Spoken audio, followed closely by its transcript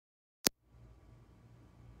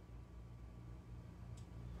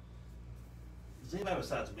Does anybody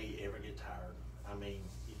besides me ever get tired? I mean,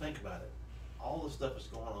 you think about it. All the stuff that's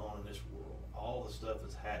going on in this world, all the stuff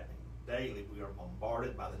that's happening daily, we are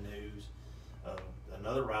bombarded by the news of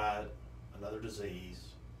another riot, another disease,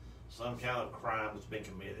 some kind of crime that's been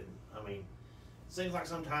committed. I mean, it seems like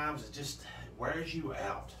sometimes it just wears you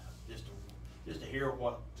out just to hear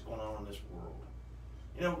what's going on in this world.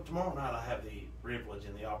 You know, tomorrow night I have the privilege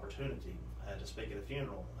and the opportunity to speak at a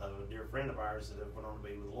funeral of a dear friend of ours that have went on to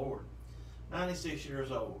be with the Lord. 96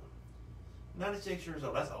 years old. 96 years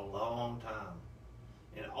old, that's a long time.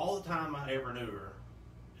 And all the time I ever knew her,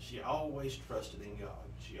 she always trusted in God.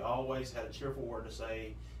 She always had a cheerful word to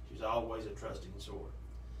say. She's always a trusting sort.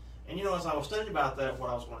 And you know, as I was studying about that, what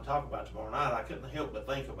I was going to talk about tomorrow night, I couldn't help but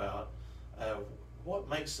think about what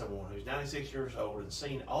makes someone who's 96 years old and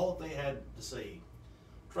seen all that they had to see,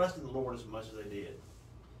 trusting the Lord as much as they did.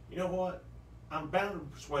 You know what? I'm bound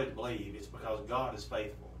and persuaded to believe it's because God is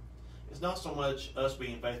faithful. It's not so much us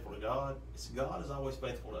being faithful to God, it's God is always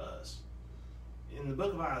faithful to us. In the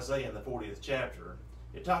book of Isaiah, in the 40th chapter,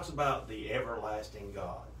 it talks about the everlasting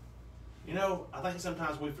God. You know, I think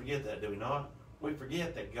sometimes we forget that, do we not? We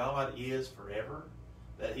forget that God is forever,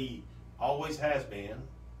 that He always has been,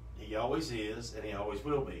 He always is, and He always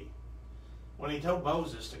will be. When He told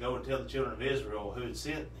Moses to go and tell the children of Israel who had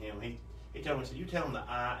sent him, he told him, he said, you tell them that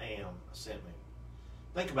I am sent me.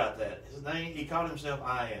 Think about that. His name, He called Himself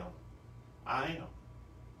I am. I am.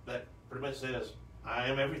 That pretty much says, I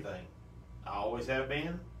am everything. I always have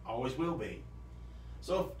been, always will be.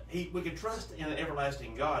 So if we can trust in an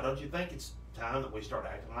everlasting God, don't you think it's time that we start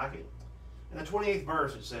acting like it? In the 28th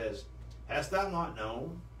verse it says, hast thou not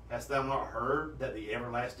known, hast thou not heard that the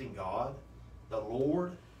everlasting God, the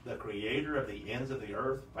Lord, the creator of the ends of the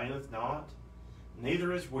earth, fainteth not,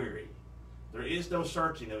 neither is weary. There is no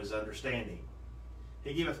searching of His understanding.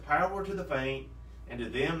 He giveth power to the faint, and to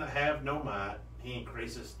them that have no might He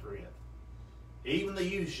increaseth strength. Even the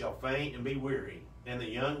youth shall faint and be weary, and the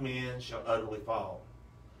young men shall utterly fall.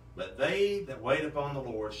 But they that wait upon the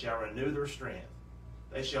Lord shall renew their strength.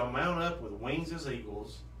 They shall mount up with wings as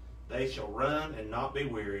eagles. They shall run and not be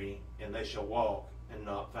weary, and they shall walk and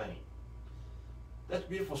not faint. That's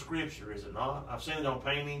beautiful scripture, is it not? I've seen it on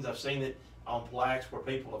paintings. I've seen it on plaques where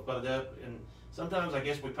people have put it up. And sometimes I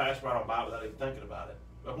guess we pass right on by without even thinking about it.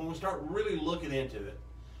 But when we start really looking into it,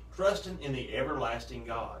 trusting in the everlasting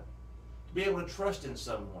God, to be able to trust in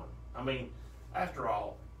someone. I mean, after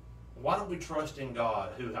all, why don't we trust in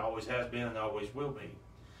God who always has been and always will be?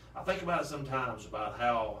 I think about it sometimes about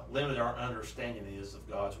how limited our understanding is of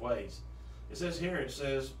God's ways. It says here, it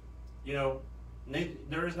says, you know,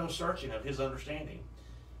 there is no searching of His understanding.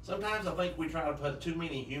 Sometimes I think we try to put too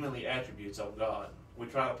many humanly attributes on God. We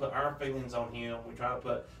try to put our feelings on Him. We try to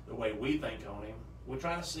put the way we think on Him. We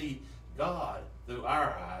try to see God through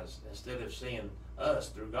our eyes instead of seeing us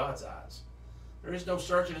through God's eyes. There is no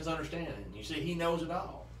searching His understanding. You see, He knows it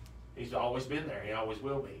all. He's always been there. He always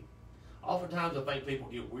will be. Oftentimes I think people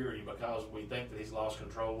get weary because we think that He's lost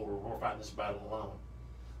control or we're fighting this battle alone.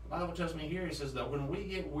 The Bible tells me here, it says that when we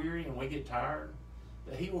get weary and we get tired,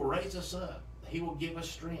 that He will raise us up. He will give us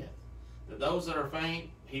strength. That those that are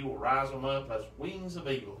faint, He will rise them up as wings of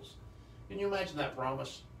eagles. Can you imagine that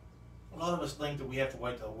promise? A lot of us think that we have to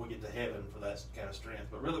wait till we get to heaven for that kind of strength,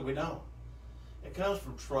 but really we don't. It comes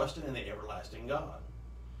from trusting in the everlasting God.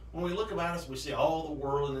 When we look about us, we see all the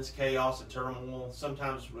world in its chaos and turmoil.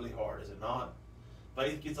 Sometimes it's really hard, is it not?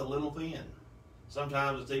 Faith gets a little thin.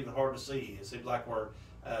 Sometimes it's even hard to see. It seems like we're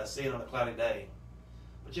seeing on a cloudy day.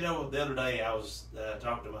 But you know, the other day I was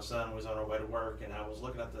talking to my son. We was on our way to work, and I was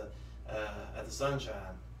looking at the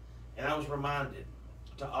sunshine, and I was reminded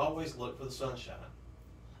to always look for the sunshine.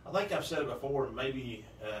 I think I've said it before, and maybe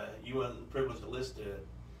you weren't privileged to listen to it.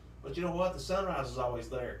 But you know what? The sunrise is always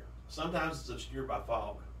there. Sometimes it's obscured by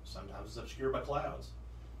fog. Sometimes it's obscured by clouds.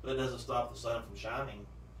 But it doesn't stop the sun from shining.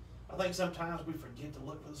 I think sometimes we forget to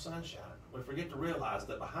look for the sunshine. We forget to realize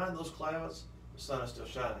that behind those clouds, the sun is still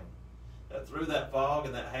shining. That through that fog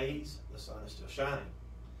and that haze, the sun is still shining.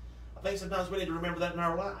 I think sometimes we need to remember that in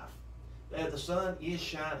our life. That the sun is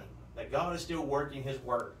shining. That God is still working His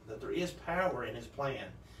work. That there is power in His plan.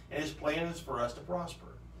 And His plan is for us to prosper.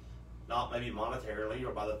 Not maybe monetarily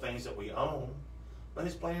or by the things that we own, but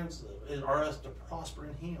His plans are us to prosper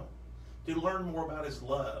in Him, to learn more about His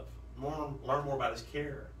love, learn more about His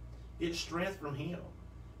care, get strength from Him,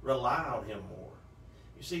 rely on Him more.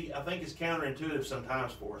 You see, I think it's counterintuitive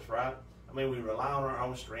sometimes for us, right? I mean, we rely on our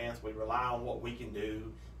own strength, we rely on what we can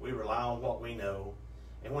do, we rely on what we know,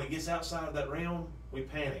 and when it gets outside of that realm, we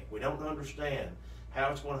panic. We don't understand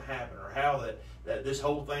how it's going to happen or how that this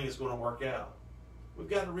whole thing is going to work out. We've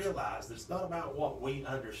got to realize that it's not about what we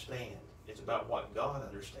understand. It's about what God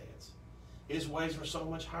understands. His ways are so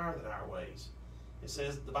much higher than our ways. It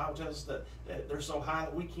says, the Bible tells us that they're so high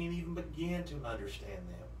that we can't even begin to understand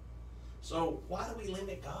them. So why do we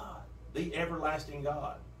limit God, the everlasting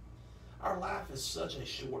God? Our life is such a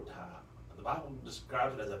short time. The Bible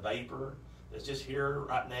describes it as a vapor that's just here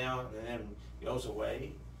right now and then goes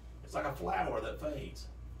away. It's like a flower that fades.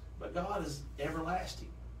 But God is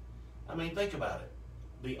everlasting. I mean, think about it.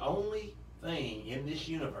 The only thing in this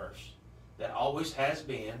universe that always has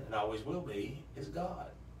been and always will be is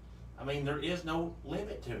God. I mean, there is no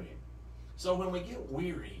limit to Him. So when we get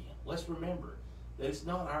weary, let's remember that it's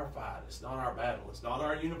not our fight, it's not our battle, it's not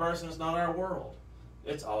our universe, and it's not our world.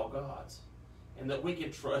 It's all God's. And that we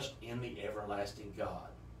can trust in the everlasting God.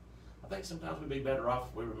 I think sometimes we'd be better off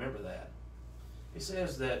if we remember that. It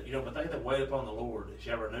says that, but they that wait upon the Lord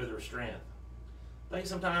shall renew their strength. I think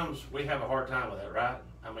sometimes we have a hard time with that, right?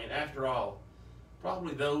 I mean, after all,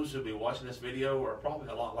 probably those who'll be watching this video are probably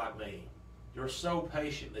a lot like me. You're so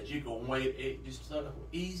patient that you can wait. It's just so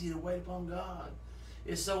easy to wait upon God.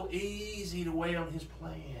 It's so easy to wait on His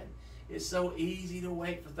plan. It's so easy to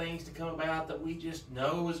wait for things to come about that we just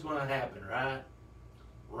know is going to happen, right?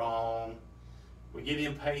 Wrong. We get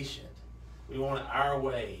impatient. We want it our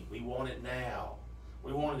way. We want it now.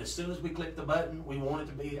 We want it as soon as we click the button, we want it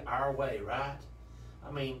to be our way, right?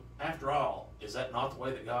 I mean, after all, is that not the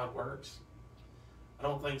way that God works? I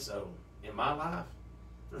don't think so. In my life,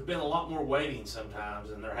 there's been a lot more waiting sometimes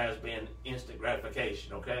than there has been instant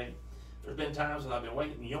gratification, okay? There's been times that I've been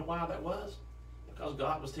waiting. You know why that was? Because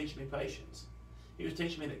God was teaching me patience. He was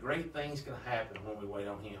teaching me that great things can happen when we wait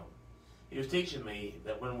on Him. He was teaching me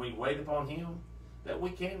that when we wait upon Him, that we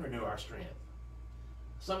can renew our strength.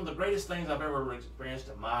 Some of the greatest things I've ever experienced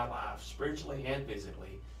in my life, spiritually and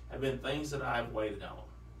physically, have been things that I've waited on.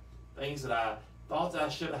 Things that I thought that I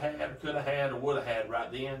should have had or could have had or would have had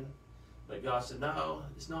right then. But God said, no,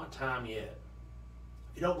 it's not time yet.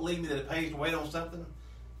 If you don't believe me that it pays to wait on something,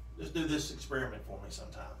 just do this experiment for me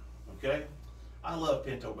sometime, okay? I love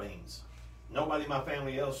pinto beans. Nobody in my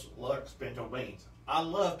family else likes pinto beans. I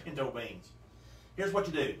love pinto beans. Here's what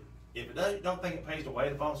you do. If you don't think it pays to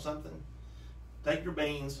wait upon something, take your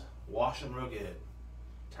beans, wash them real good.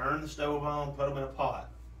 Turn the stove on, put them in a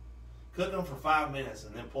pot. Cook them for 5 minutes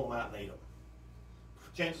and then pull them out and eat them.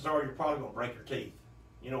 Chances are you're probably going to break your teeth.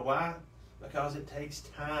 You know why? Because it takes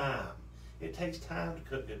time. It takes time to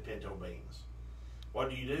cook good pinto beans. What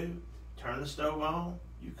do? Turn the stove on,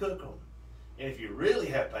 you cook them. And if you really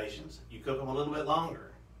have patience, you cook them a little bit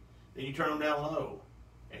longer. Then you turn them down low,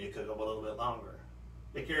 and you cook them a little bit longer.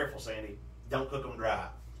 Be careful, Sandy. Don't cook them dry.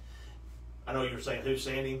 I know you're saying, who's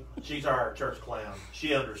Sandy? She's our church clown.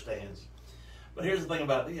 She understands. But here's the thing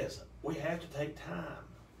about this. We have to take time.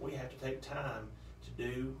 We have to take time to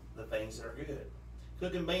do the things that are good.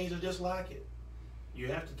 Cooking beans is just like it. You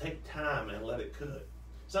have to take time and let it cook.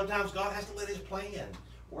 Sometimes God has to let His plan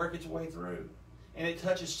work its way through. And it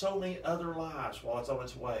touches so many other lives while it's on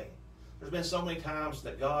its way. There's been so many times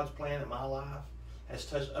that God's plan in my life has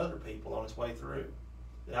touched other people on its way through.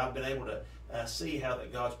 That I've been able to see how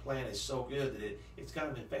that God's plan is so good that it's kind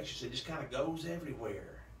of infectious. It just kind of goes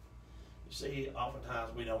everywhere. You see,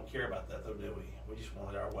 oftentimes we don't care about that though, do we? We just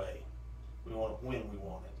want it our way. We want it when we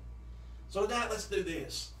want it. So tonight, let's do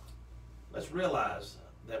this. Let's realize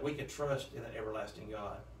that we can trust in an everlasting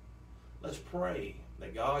God. Let's pray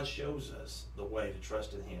that God shows us the way to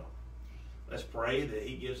trust in Him. Let's pray that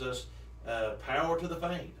He gives us power to the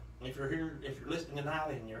faint. If you're here, if you're listening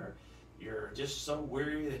tonight and you're just so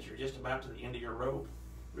weary that you're just about to the end of your rope,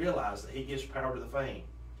 realize that He gives power to the faint.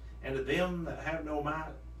 And to them that have no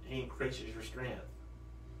might, He increases your strength.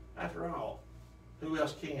 After all, who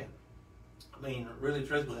else can? I mean, really,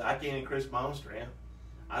 truthfully, I can't increase my own strength.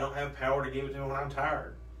 I don't have power to give it to Him when I'm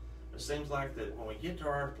tired. It seems like that when we get to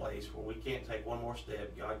our place where we can't take one more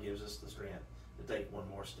step, God gives us the strength to take one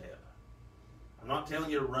more step. I'm not telling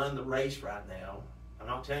you to run the race right now. I'm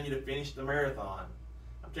not telling you to finish the marathon.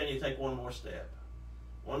 I'm telling you to take one more step.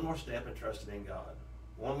 One more step in trusting in God.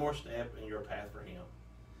 One more step in your path for Him.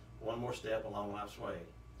 One more step along life's way.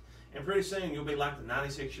 And pretty soon you'll be like the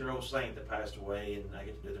 96-year-old saint that passed away and I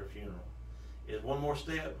get to do their funeral. Is one more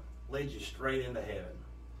step leads you straight into heaven.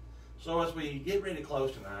 So as we get ready to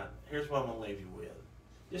close tonight, here's what I'm going to leave you with.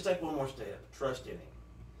 Just take one more step. Trust in Him.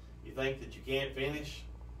 You think that you can't finish?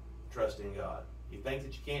 Trust in God. You think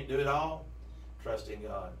that you can't do it all? Trust in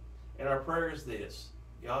God. And our prayer is this.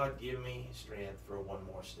 God, give me strength for one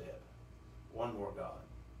more step. One more, God.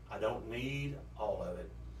 I don't need all of it.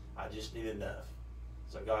 I just need enough.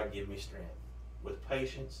 So God, give me strength. With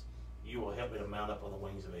patience, you will help me to mount up on the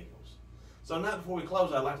wings of eagles. So tonight before we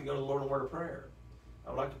close, I'd like to go to the Lord in a word of prayer. I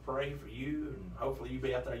would like to pray for you, and hopefully you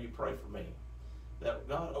be out there, you pray for me, that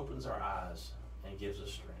God opens our eyes and gives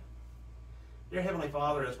us strength. Dear Heavenly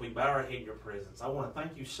Father, as we bow our head in your presence, I want to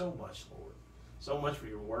thank you so much, Lord. So much for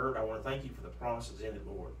your word. I want to thank you for the promises in it,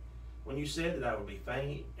 Lord. When you said that I would be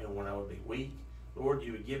faint and when I would be weak, Lord,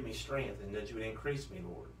 you would give me strength and that you would increase me,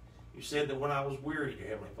 Lord. You said that when I was weary, dear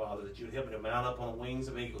Heavenly Father, that you would help me to mount up on the wings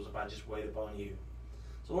of eagles if I just wait upon you.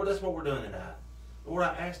 So, Lord, that's what we're doing tonight. Lord,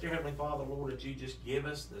 I ask, dear Heavenly Father, Lord, that you just give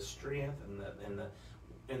us the strength and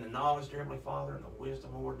the knowledge, dear Heavenly Father, and the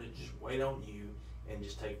wisdom, Lord, to just wait on you and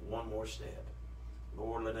just take one more step.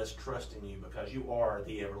 Lord, let us trust in you because you are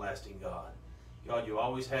the everlasting God. God, you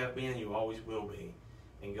always have been, you always will be.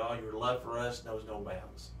 And God, your love for us knows no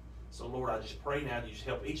bounds. So, Lord, I just pray now that you just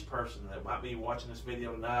help each person that might be watching this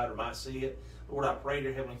video tonight or might see it. Lord, I pray,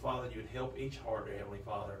 dear Heavenly Father, that you would help each heart, dear Heavenly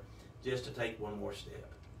Father, just to take one more step.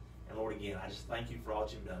 And, Lord, again, I just thank you for all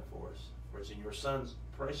that you've done for us. For it's in your Son's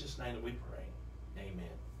precious name that we pray. Amen.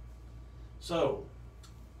 So,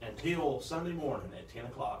 until Sunday morning at 10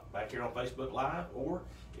 o'clock, back here on Facebook Live, or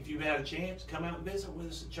if you've had a chance, come out and visit with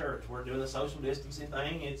us at church. We're doing the social distancing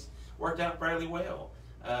thing. It's worked out fairly well.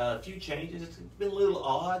 A few changes. It's been a little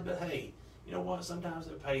odd, but hey, you know what? Sometimes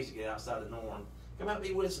it pays to get outside the norm. Come out and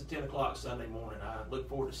be with us at 10 o'clock Sunday morning. I look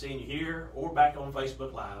forward to seeing you here or back on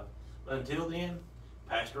Facebook Live. But until then,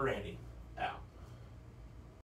 Pastor Randy, out.